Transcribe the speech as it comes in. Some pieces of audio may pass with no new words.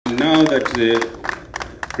now that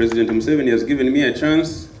President Museveni has given me a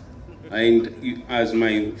chance, and as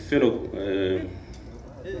my fellow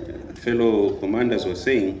commanders were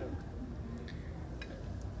saying,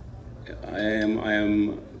 I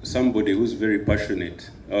am somebody who's very passionate.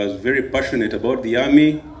 I was very passionate about the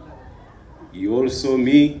army. You all saw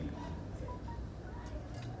me.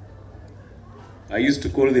 I used to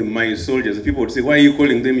call them my soldiers. People would say, why are you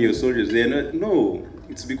calling them your soldiers? They are not. No,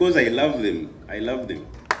 it's because I love them. I love them.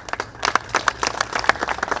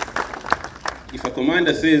 If a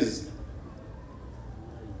commander says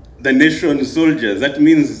the nation's soldiers, that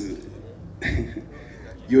means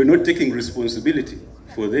you're not taking responsibility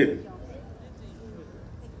for them.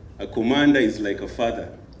 A commander is like a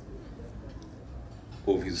father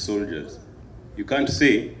of his soldiers. You can't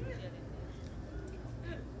say,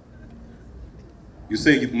 you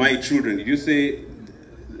say my children. Did you say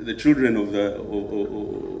the children of the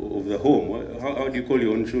home? How do you call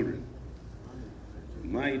your own children?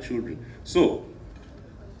 My children. So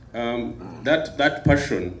that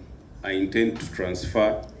passion I intend to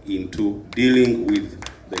transfer into dealing with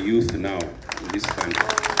the youth now in this country.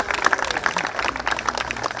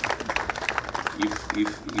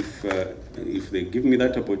 If they give me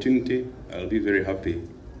that opportunity, I'll be very happy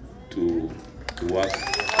to work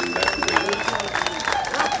in that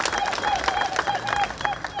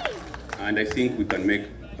way. And I think we can make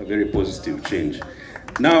a very positive change.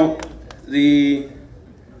 Now,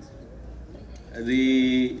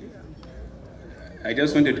 I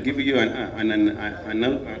just wanted to give you an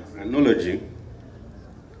analogy,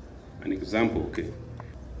 an example, okay?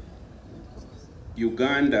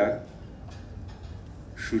 Uganda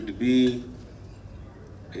should be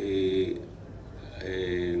a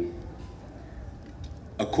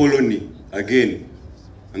colony again,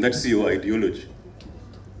 and that's your ideology.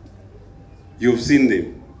 You've seen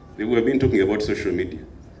them. We have been talking about social media.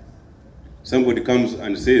 Somebody comes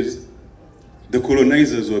and says, the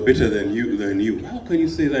colonizers were better than you. How can you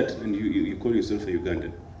say that and you call yourself a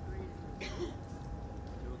Ugandan?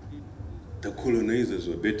 The colonizers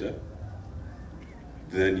were better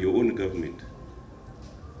than your own government.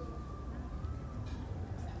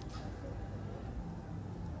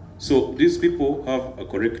 So these people have a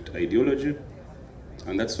correct ideology,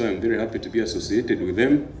 and that's why I'm very happy to be associated with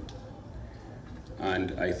them.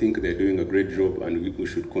 And I think they're doing a great job, and we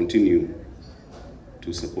should continue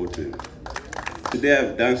to support them. Today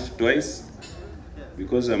I've danced twice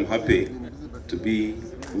because I'm happy to be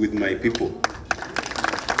with my people,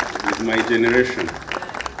 with my generation.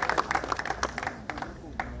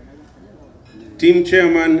 Team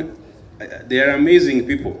chairman, they are amazing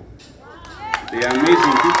people. They are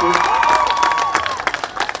amazing people.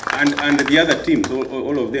 And the other teams,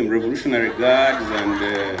 all of them, Revolutionary Guards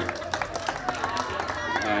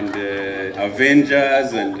and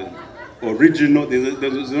Avengers and original,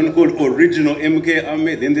 there's one called Original MK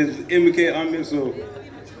Army, then there's MK Army, so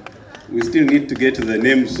we still need to get the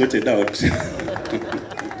name sorted out.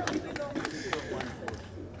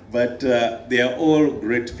 But they are all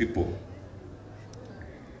great people.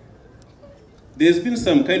 There's been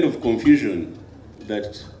some kind of confusion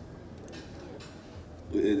that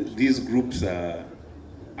these groups are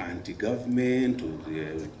anti-government or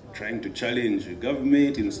they're trying to challenge the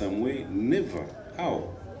government in some way. Never. How?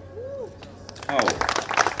 How?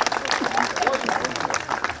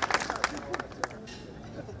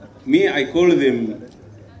 Me, I call them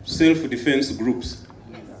self-defense groups.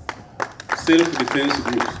 Self-defense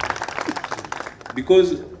groups.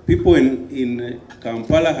 Because people in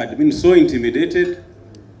Kampala had been so intimidated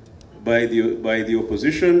by the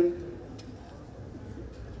opposition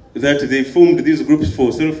that they formed these groups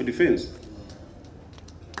for self-defense.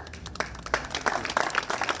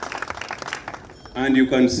 And you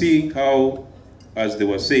can see how, as they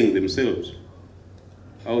were saying themselves,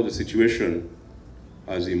 how the situation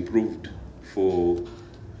has improved for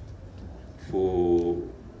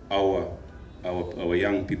our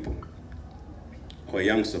young people, our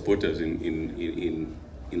young supporters in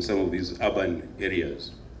some of these urban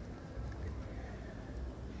areas.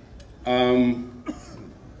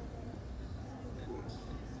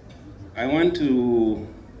 I want to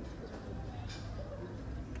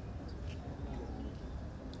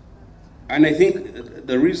and I think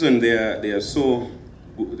the reason they are so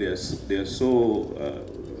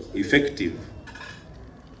effective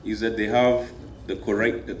is that they have the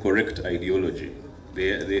correct ideology.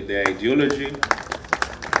 Their ideology,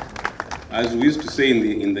 as we used to say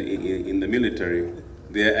in the military,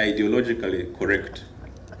 they are ideologically correct.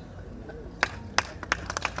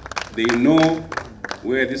 They know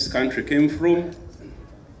where this country came from,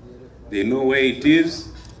 they know where it is,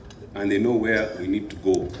 and they know where we need to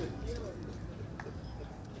go.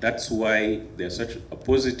 That's why they're such a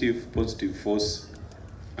positive force,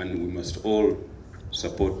 and we must all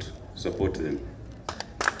support them.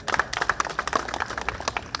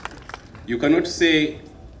 You cannot say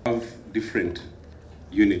have different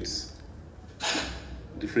units,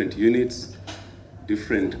 different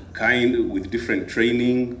kind, with different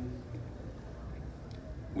training,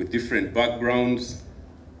 with different backgrounds.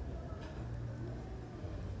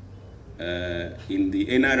 In the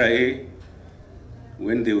NRA,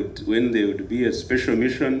 when they would be a special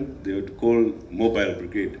mission, they would call Mobile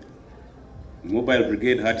Brigade. Mobile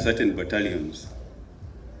Brigade had certain battalions.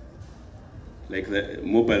 Like the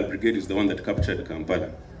Mobile Brigade is the one that captured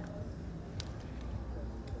Kampala.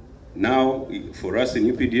 Now, for us in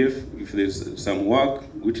UPDF, if there's some work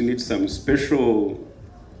which needs some special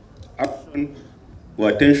action or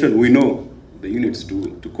attention, we know the units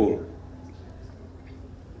to call.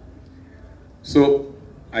 So,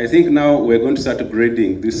 I think now we're going to start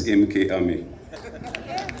grading this MK Army.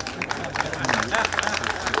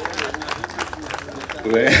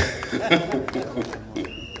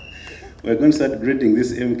 We're going to start grading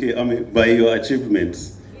this MK Army by your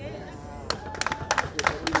achievements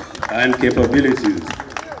and capabilities.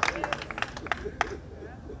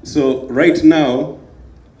 So right now,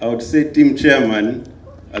 I would say team chairman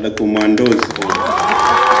are the commandos of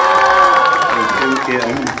MK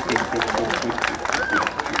Army.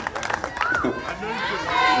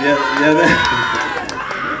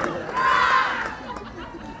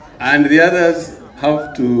 And the others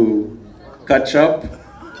have to catch up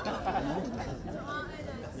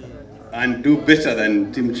and do better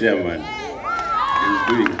than team chairman is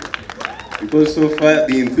doing. Because so far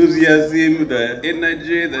the enthusiasm, the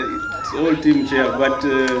energy, it's all team chair, but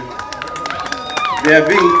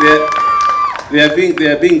they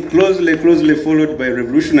are being closely followed by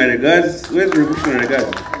Revolutionary Guards. Where's Revolutionary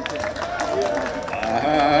Guards?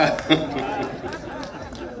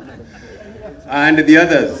 And the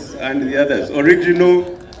others,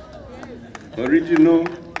 original.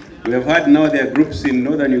 We have had now their groups in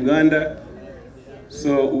northern Uganda.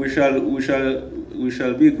 So we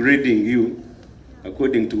shall be grading you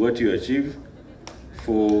according to what you achieve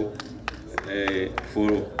for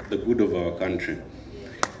the good of our country.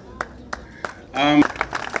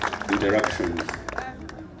 Interactions.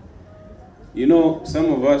 You know,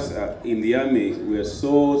 some of us in the army, we are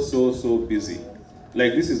so busy.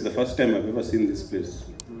 Like, this is the first time I've ever seen this place.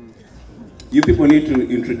 You people need to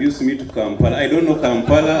introduce me to Kampala. I don't know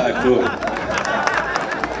Kampala at all.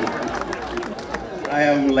 I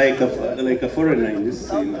am like a foreigner in this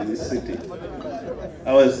city.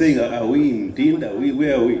 I was saying, are we in Tinda?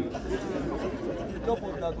 Where are we?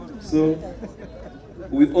 So,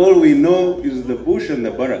 all we know is the bush and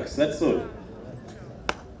the barracks. That's all.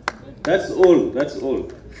 That's all.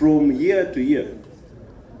 From year to year.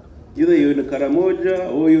 Either you're in Karamoja,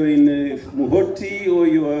 or you're in Muhoti, or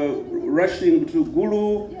you are rushing to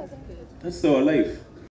Gulu. That's our life.